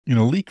In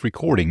a leaked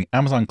recording,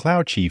 Amazon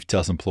Cloud Chief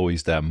tells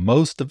employees that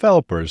most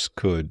developers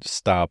could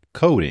stop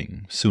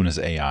coding soon as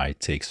AI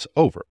takes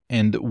over.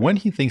 And when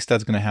he thinks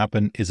that's going to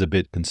happen is a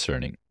bit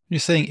concerning.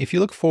 He's saying if you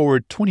look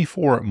forward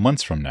 24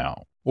 months from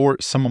now, or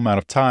some amount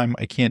of time,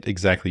 I can't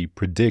exactly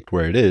predict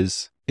where it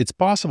is, it's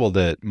possible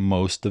that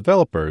most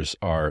developers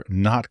are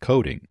not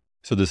coding.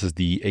 So this is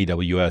the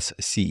AWS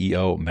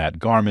CEO, Matt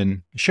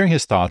Garman, sharing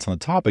his thoughts on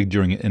the topic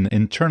during an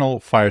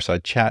internal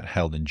fireside chat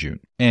held in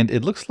June. And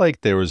it looks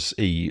like there was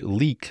a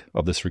leak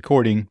of this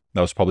recording that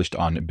was published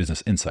on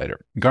Business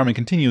Insider. Garman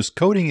continues,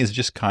 coding is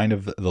just kind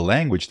of the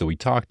language that we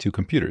talk to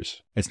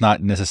computers. It's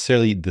not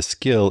necessarily the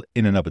skill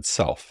in and of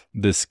itself.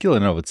 The skill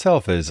in and of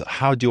itself is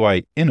how do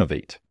I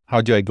innovate?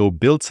 How do I go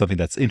build something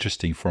that's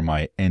interesting for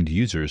my end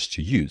users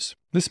to use?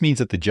 This means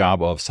that the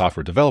job of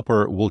software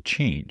developer will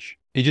change.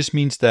 It just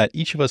means that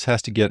each of us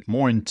has to get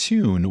more in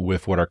tune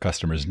with what our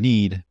customers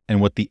need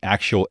and what the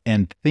actual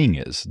end thing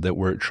is that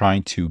we're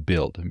trying to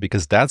build,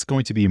 because that's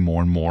going to be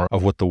more and more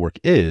of what the work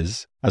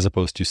is, as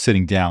opposed to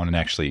sitting down and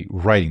actually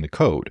writing the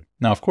code.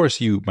 Now, of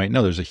course, you might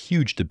know there's a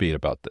huge debate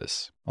about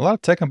this. A lot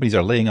of tech companies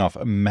are laying off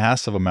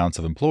massive amounts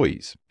of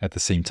employees. At the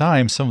same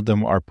time, some of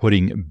them are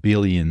putting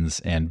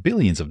billions and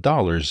billions of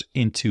dollars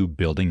into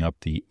building up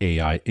the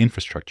AI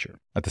infrastructure.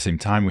 At the same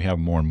time, we have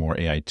more and more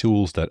AI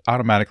tools that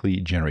automatically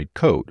generate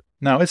code.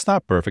 Now, it's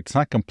not perfect, it's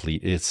not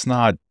complete, it's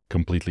not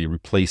completely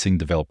replacing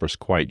developers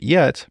quite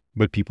yet,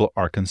 but people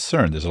are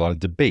concerned. There's a lot of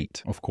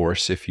debate. Of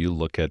course, if you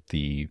look at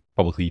the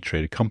publicly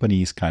traded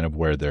companies, kind of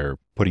where they're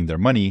putting their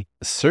money,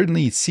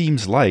 certainly it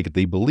seems like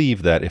they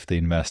believe that if they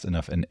invest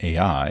enough in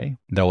AI,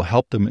 that will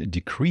help them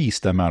decrease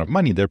the amount of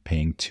money they're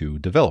paying to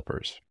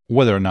developers.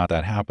 Whether or not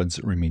that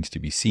happens remains to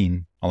be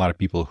seen. A lot of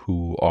people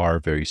who are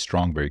very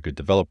strong, very good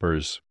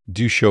developers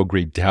do show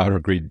great doubt or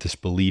great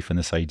disbelief in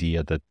this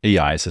idea that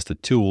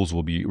AI-assisted tools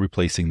will be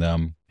replacing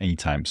them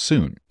anytime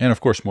soon. And of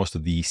course, most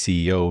of the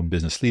CEO and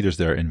business leaders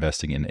that are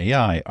investing in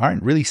AI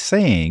aren't really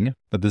saying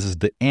that this is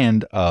the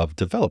end of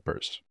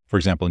developers. For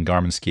example, in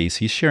Garmin's case,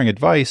 he's sharing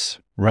advice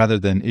rather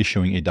than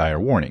issuing a dire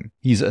warning.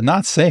 He's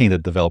not saying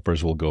that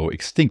developers will go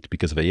extinct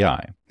because of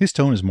AI. His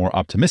tone is more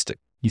optimistic.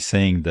 He's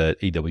saying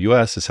that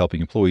AWS is helping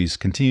employees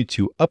continue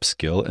to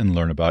upskill and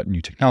learn about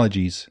new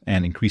technologies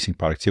and increasing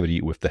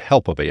productivity with the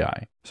help of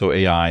AI. So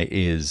AI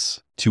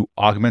is to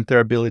augment their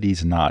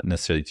abilities, not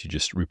necessarily to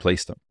just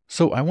replace them.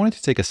 So I wanted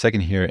to take a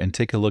second here and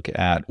take a look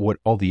at what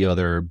all the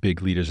other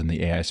big leaders in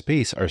the AI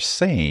space are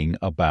saying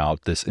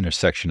about this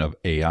intersection of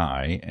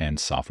AI and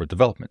software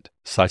development.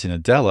 Satya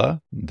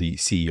Nadella, the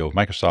CEO of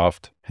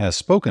Microsoft, has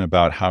spoken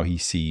about how he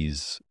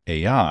sees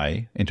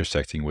AI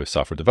intersecting with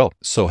software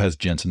development. So has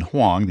Jensen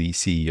Huang, the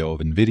CEO of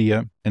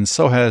NVIDIA, and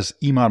so has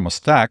Iman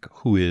Mostak,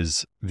 who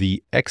is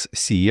the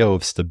ex-CEO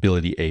of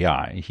Stability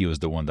AI. He was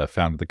the one that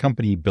founded the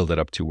company, built it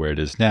up to where it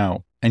is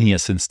now, and he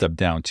has since stepped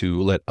down to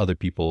let other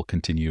people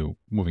continue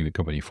moving the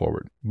company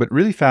forward. But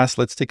really fast,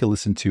 let's take a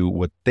listen to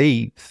what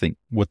they think,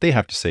 what they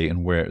have to say,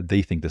 and where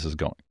they think this is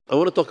going. I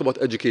want to talk about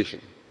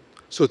education.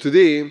 So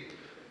today,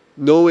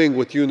 knowing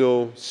what you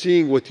know,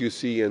 seeing what you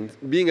see, and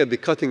being at the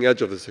cutting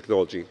edge of this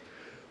technology,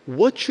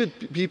 what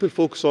should people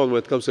focus on when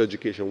it comes to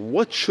education?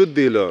 What should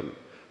they learn?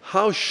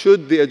 How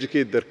should they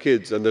educate their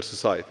kids and their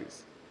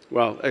societies?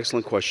 Wow,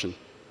 excellent question.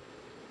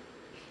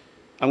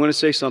 I'm going to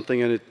say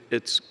something, and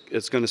it's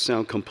going to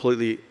sound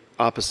completely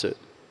opposite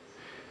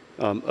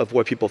of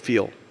what people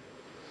feel.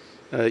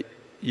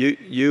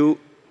 You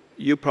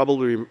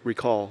probably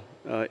recall,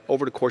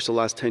 over the course of the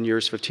last 10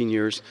 years, 15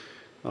 years,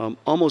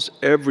 almost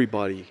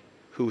everybody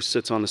who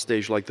sits on a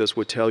stage like this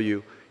would tell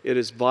you it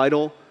is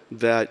vital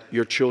that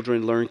your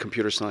children learn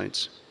computer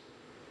science.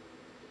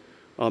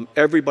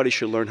 Everybody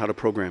should learn how to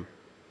program.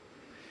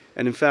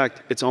 And in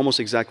fact, it's almost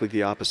exactly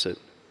the opposite.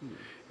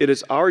 It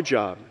is our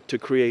job to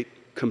create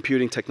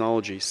computing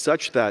technology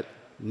such that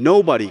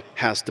nobody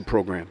has to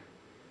program.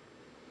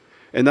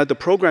 And that the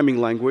programming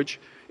language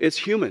is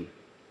human.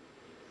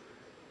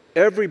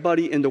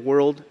 Everybody in the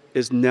world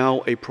is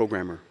now a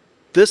programmer.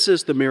 This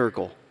is the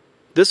miracle.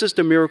 This is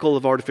the miracle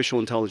of artificial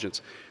intelligence.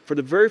 For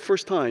the very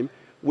first time,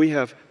 we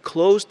have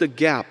closed the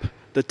gap.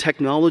 The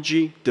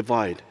technology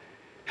divide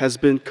has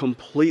been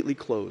completely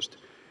closed.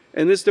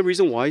 And it's the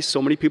reason why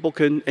so many people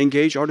can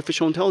engage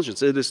artificial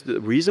intelligence. It is the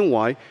reason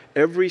why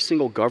every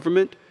single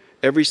government,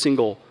 every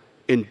single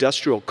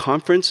industrial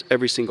conference,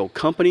 every single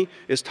company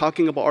is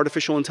talking about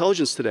artificial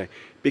intelligence today.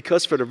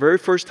 Because for the very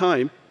first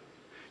time,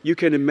 you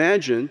can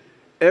imagine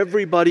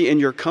everybody in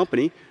your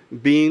company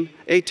being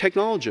a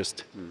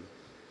technologist.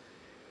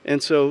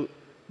 And so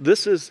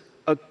this is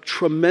a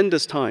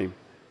tremendous time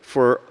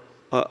for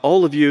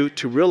all of you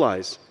to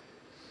realize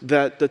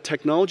that the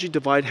technology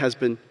divide has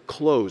been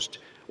closed.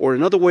 Or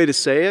another way to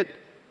say it,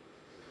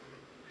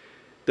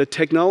 the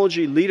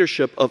technology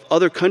leadership of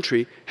other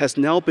countries has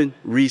now been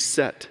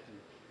reset.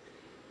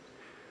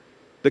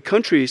 The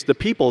countries, the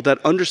people that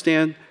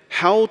understand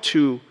how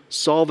to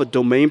solve a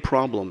domain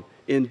problem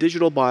in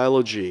digital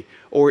biology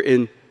or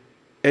in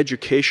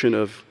education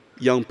of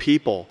young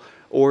people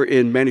or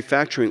in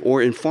manufacturing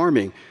or in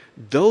farming,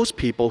 those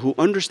people who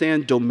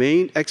understand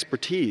domain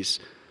expertise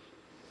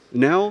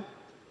now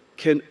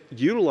can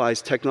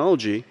utilize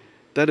technology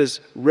that is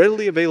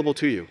readily available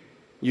to you.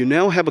 You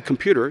now have a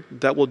computer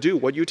that will do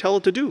what you tell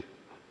it to do,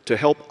 to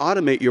help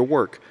automate your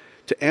work,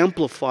 to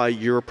amplify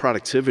your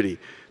productivity,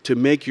 to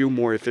make you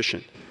more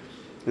efficient.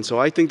 And so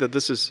I think that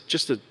this is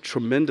just a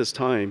tremendous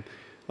time.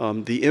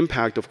 The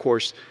impact, of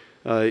course,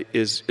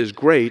 is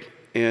great,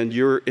 and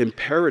your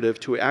imperative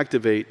to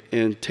activate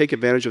and take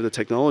advantage of the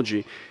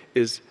technology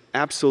is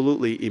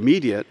absolutely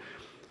immediate.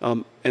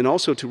 And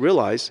also to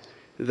realize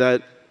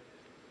that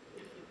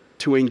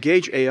to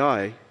engage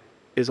AI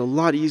is a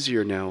lot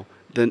easier now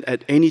than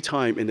at any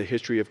time in the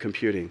history of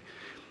computing.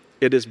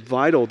 It is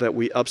vital that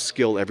we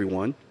upskill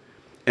everyone,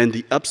 and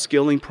the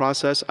upskilling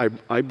process,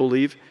 I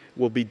believe,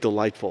 will be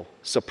delightful,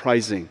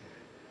 surprising,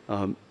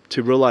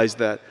 to realize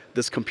that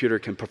this computer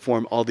can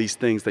perform all these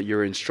things that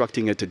you're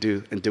instructing it to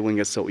do and doing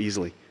it so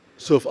easily.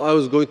 So if I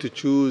was going to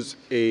choose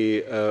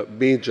a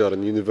major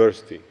in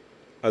university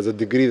as a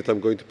degree that I'm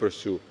going to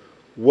pursue,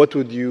 what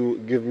would you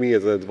give me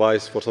as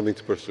advice for something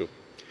to pursue?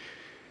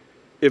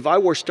 If I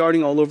were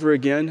starting all over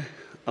again,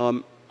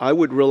 I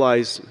would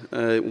realize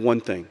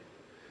one thing,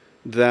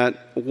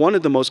 that one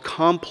of the most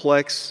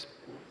complex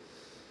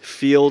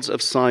fields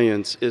of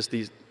science is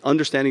the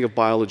understanding of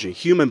biology,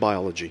 human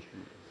biology.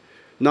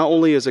 Not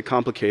only is it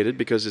complicated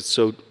because it's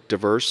so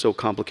diverse, so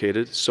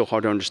complicated, so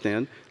hard to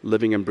understand,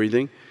 living and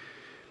breathing,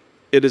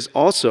 it is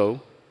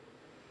also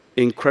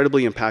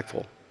incredibly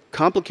impactful.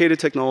 Complicated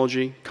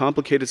technology,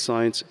 complicated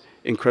science,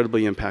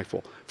 incredibly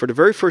impactful. For the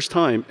very first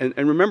time, and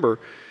remember,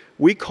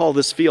 we call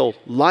this field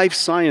life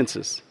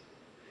sciences.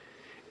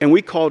 And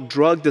we call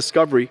drug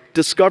discovery,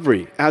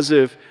 discovery, as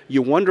if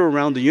you wander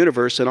around the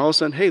universe and all of a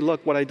sudden, hey,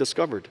 look what I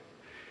discovered.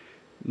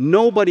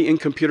 Nobody in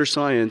computer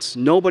science,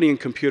 nobody in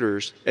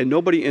computers, and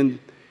nobody in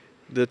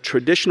the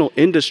traditional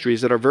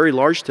industries that are very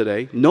large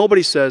today,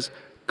 nobody says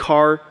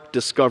car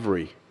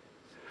discovery.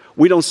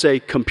 We don't say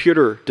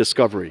computer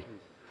discovery.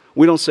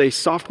 We don't say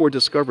software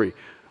discovery.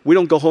 We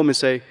don't go home and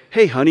say,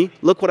 hey, honey,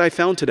 look what I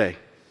found today.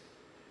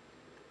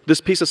 This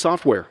piece of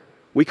software.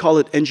 We call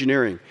it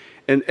engineering.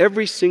 And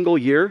every single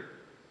year,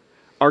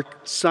 our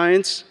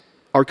science,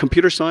 our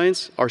computer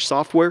science, our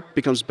software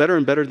becomes better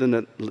and better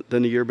than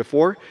the year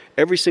before.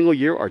 Every single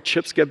year, our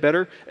chips get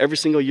better. Every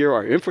single year,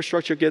 our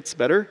infrastructure gets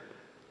better.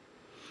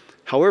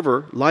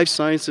 However, life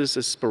sciences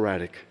is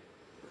sporadic.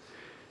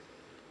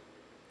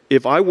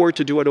 If I were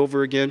to do it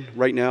over again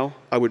right now,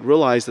 I would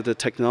realize that the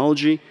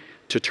technology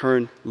to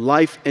turn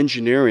life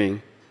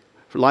engineering,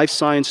 life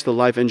science to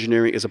life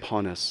engineering is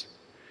upon us.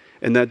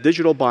 And that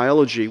digital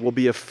biology will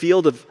be a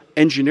field of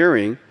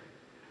engineering,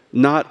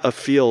 not a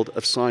field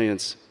of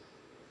science.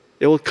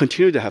 It will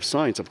continue to have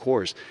science, of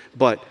course,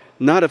 but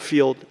not a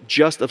field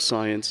just of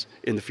science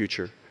in the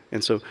future.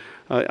 And so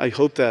I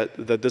hope that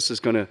this is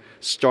going to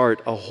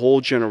start a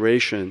whole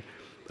generation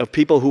of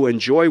people who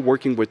enjoy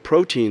working with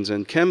proteins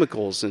and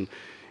chemicals and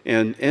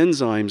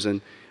enzymes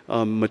and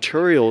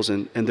materials,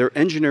 and they're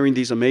engineering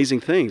these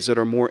amazing things that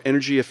are more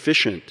energy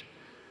efficient,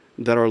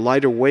 that are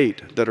lighter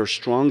weight, that are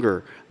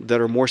stronger, that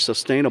are more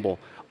sustainable.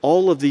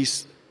 All of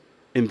these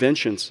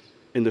inventions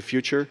in the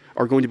future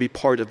are going to be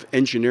part of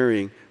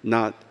engineering,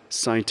 not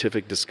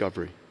scientific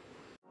discovery.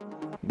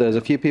 There's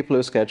a few people who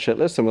are scared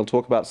shitless, and we'll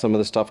talk about some of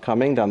the stuff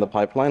coming down the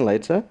pipeline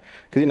later.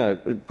 Because, you know,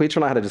 Peter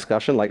and I had a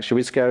discussion, like, should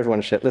we scare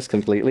everyone shitless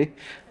completely?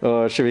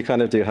 Or should we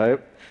kind of do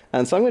hope?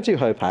 And so I'm going to do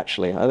hope,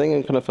 actually. I think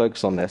I'm going to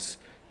focus on this.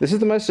 This is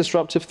the most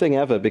disruptive thing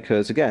ever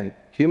because, again,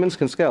 humans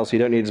can scale, so you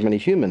don't need as many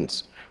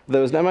humans.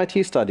 There was an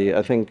MIT study,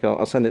 I think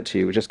I'll send it to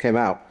you, it just came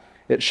out.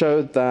 It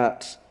showed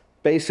that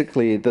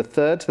basically the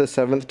 3rd to the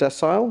 7th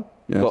decile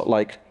got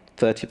like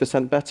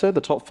 30% better.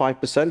 The top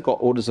 5% got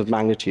orders of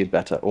magnitude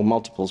better or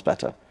multiples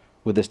better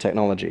with this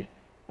technology.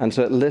 And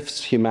so it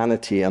lifts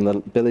humanity and the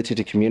ability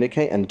to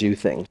communicate and do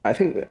things. I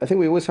think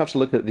we always have to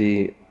look at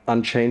the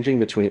unchanging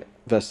between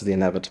versus the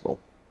inevitable.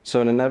 So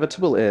an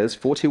inevitable is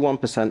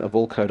 41% of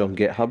all code on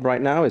GitHub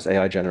right now is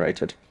AI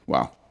generated.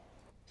 Wow.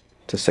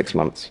 To 6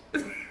 months.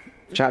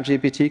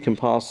 ChatGPT can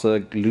pass a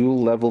GLUE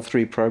level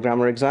 3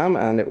 programmer exam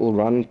and it will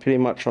run pretty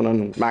much on a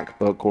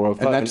MacBook or a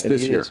phone. And that's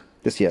this year?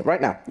 This year,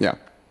 right now. Yeah.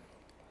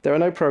 There are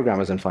no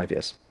programmers in 5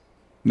 years.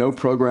 No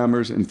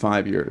programmers in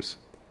 5 years.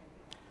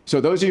 So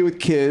those of you with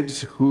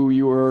kids who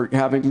you are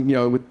having, you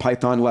know, with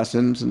Python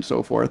lessons and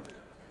so forth,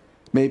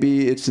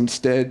 maybe it's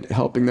instead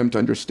helping them to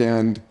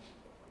understand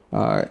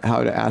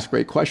how to ask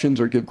great questions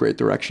or give great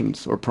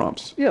directions or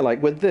prompts. Yeah,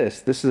 like with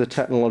this is a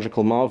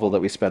technological marvel that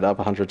we sped up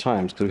 100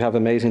 times because we have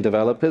amazing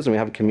developers and we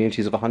have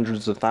communities of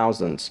hundreds of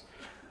thousands.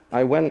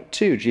 I went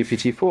to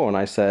GPT-4 and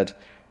I said,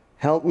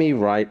 help me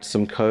write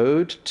some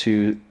code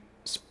to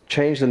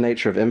change the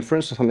nature of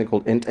inference from something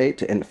called int8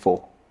 to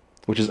int4,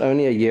 which is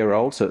only a year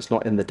old, so it's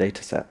not in the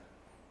data set.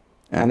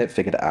 And it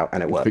figured it out,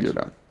 and it worked. Figured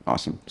it out.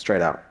 Awesome.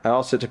 Straight out. I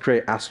asked it to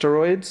create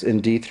asteroids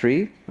in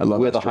D3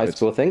 with a high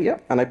score thing. Yeah,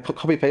 and I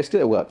copy-pasted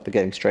it, it worked, the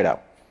game straight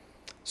out.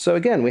 So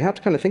again, we have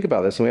to kind of think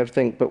about this, and we have to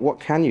think, but what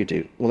can you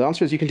do? Well, the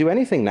answer is you can do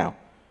anything now,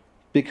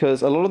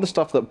 because a lot of the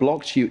stuff that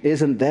blocked you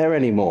isn't there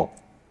anymore.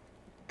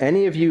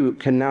 Any of you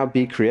can now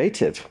be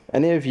creative.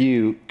 Any of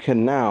you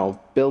can now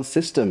build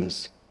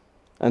systems.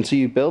 And so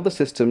you build the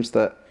systems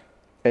that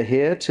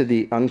adhere to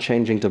the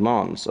unchanging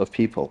demands of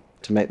people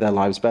to make their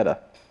lives better.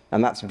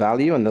 And that's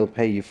value, and they'll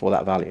pay you for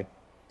that value.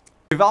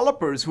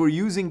 Developers who are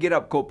using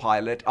GitHub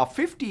Copilot are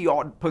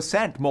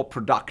 50% more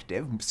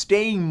productive,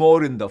 staying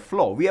more in the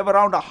flow. We have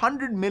around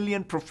 100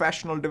 million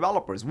professional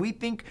developers. We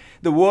think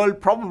the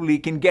world probably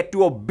can get to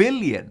 1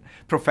 billion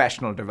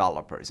professional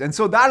developers. And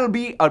so that'll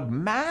be a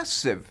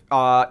massive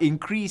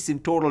increase in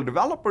total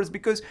developers,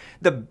 because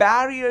the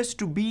barriers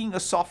to being a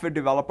software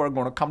developer are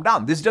going to come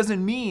down. This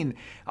doesn't mean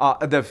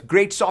the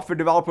great software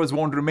developers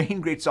won't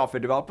remain great software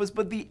developers,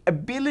 but the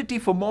ability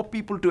for more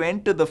people to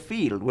enter the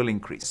field will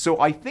increase. So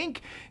I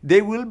think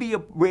there will be a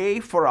way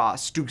for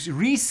us to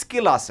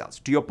reskill ourselves.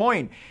 To your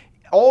point,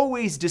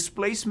 always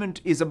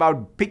displacement is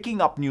about picking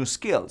up new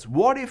skills.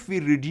 What if we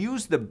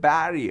reduce the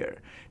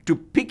barrier to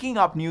picking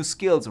up new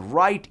skills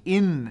right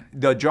in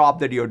the job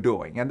that you're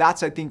doing? And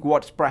that's, I think,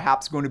 what's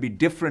perhaps going to be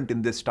different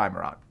in this time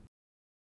around.